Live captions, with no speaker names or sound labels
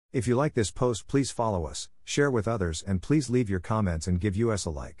If you like this post, please follow us, share with others, and please leave your comments and give us a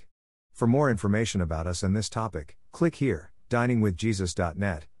like. For more information about us and this topic, click here,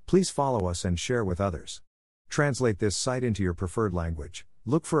 diningwithjesus.net. Please follow us and share with others. Translate this site into your preferred language.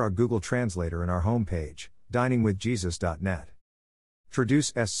 Look for our Google Translator in our homepage, diningwithjesus.net.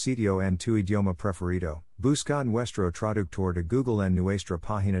 Traduce este sitio en tu idioma preferido. Busca nuestro traductor de Google en nuestra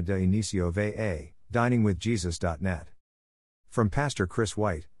página de inicio va, diningwithjesus.net. From Pastor Chris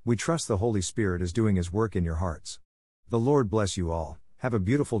White, we trust the Holy Spirit is doing His work in your hearts. The Lord bless you all. Have a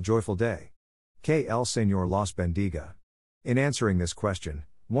beautiful, joyful day. Que el Señor los bendiga. In answering this question,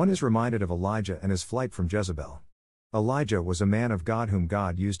 one is reminded of Elijah and his flight from Jezebel. Elijah was a man of God whom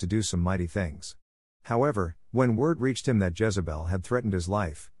God used to do some mighty things. However, when word reached him that Jezebel had threatened his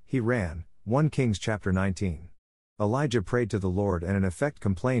life, he ran. 1 Kings chapter 19. Elijah prayed to the Lord and in effect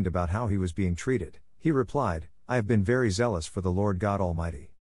complained about how he was being treated. He replied, I have been very zealous for the Lord God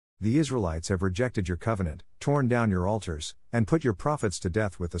Almighty. The Israelites have rejected your covenant, torn down your altars, and put your prophets to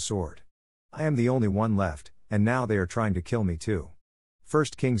death with the sword. I am the only one left, and now they are trying to kill me too. 1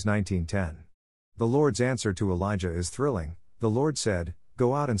 Kings 19:10. The Lord's answer to Elijah is thrilling. The Lord said,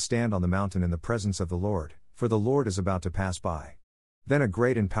 Go out and stand on the mountain in the presence of the Lord, for the Lord is about to pass by. Then a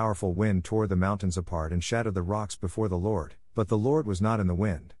great and powerful wind tore the mountains apart and shattered the rocks before the Lord, but the Lord was not in the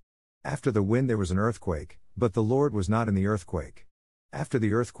wind. After the wind there was an earthquake, but the Lord was not in the earthquake. After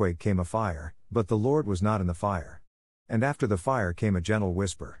the earthquake came a fire, but the Lord was not in the fire. And after the fire came a gentle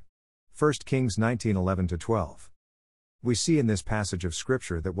whisper. 1 Kings 19:11-12. We see in this passage of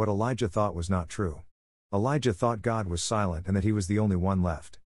Scripture that what Elijah thought was not true. Elijah thought God was silent and that he was the only one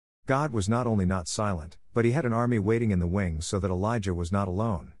left. God was not only not silent, but he had an army waiting in the wings so that Elijah was not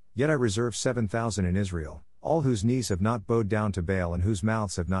alone. Yet I reserve 7,000 in Israel, all whose knees have not bowed down to Baal and whose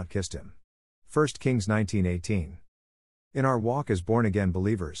mouths have not kissed him. 1 Kings 19:18. In our walk as born-again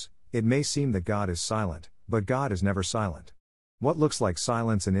believers, it may seem that God is silent, but God is never silent. What looks like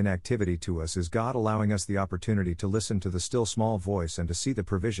silence and inactivity to us is God allowing us the opportunity to listen to the still small voice and to see the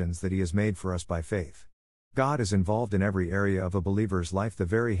provisions that He has made for us by faith. God is involved in every area of a believer's life. The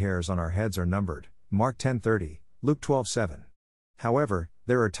very hairs on our heads are numbered. Mark 10:30, Luke 12:7. However,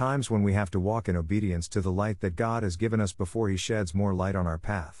 there are times when we have to walk in obedience to the light that God has given us before He sheds more light on our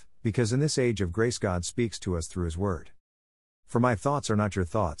path, because in this age of grace God speaks to us through His Word. For my thoughts are not your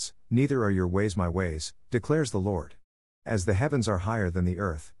thoughts, neither are your ways my ways, declares the Lord. As the heavens are higher than the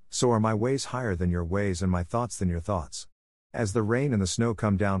earth, so are my ways higher than your ways and my thoughts than your thoughts. As the rain and the snow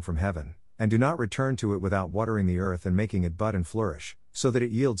come down from heaven, and do not return to it without watering the earth and making it bud and flourish, so that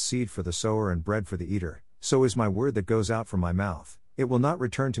it yields seed for the sower and bread for the eater, so is my word that goes out from my mouth. It will not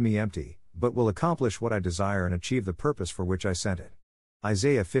return to me empty, but will accomplish what I desire and achieve the purpose for which I sent it.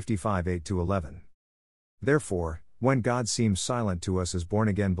 Isaiah 55:8-11. Therefore, when God seems silent to us as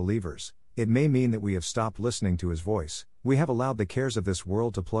born-again believers, it may mean that we have stopped listening to His voice, we have allowed the cares of this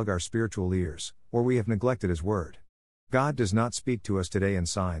world to plug our spiritual ears, or we have neglected His word. God does not speak to us today in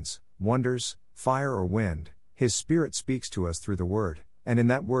signs, wonders, fire or wind. His Spirit speaks to us through the Word, and in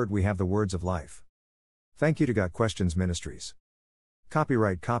that Word we have the words of life. Thank you to Got Questions Ministries.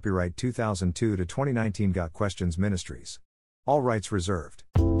 Copyright 2002 to 2019 Got Questions Ministries. All rights reserved.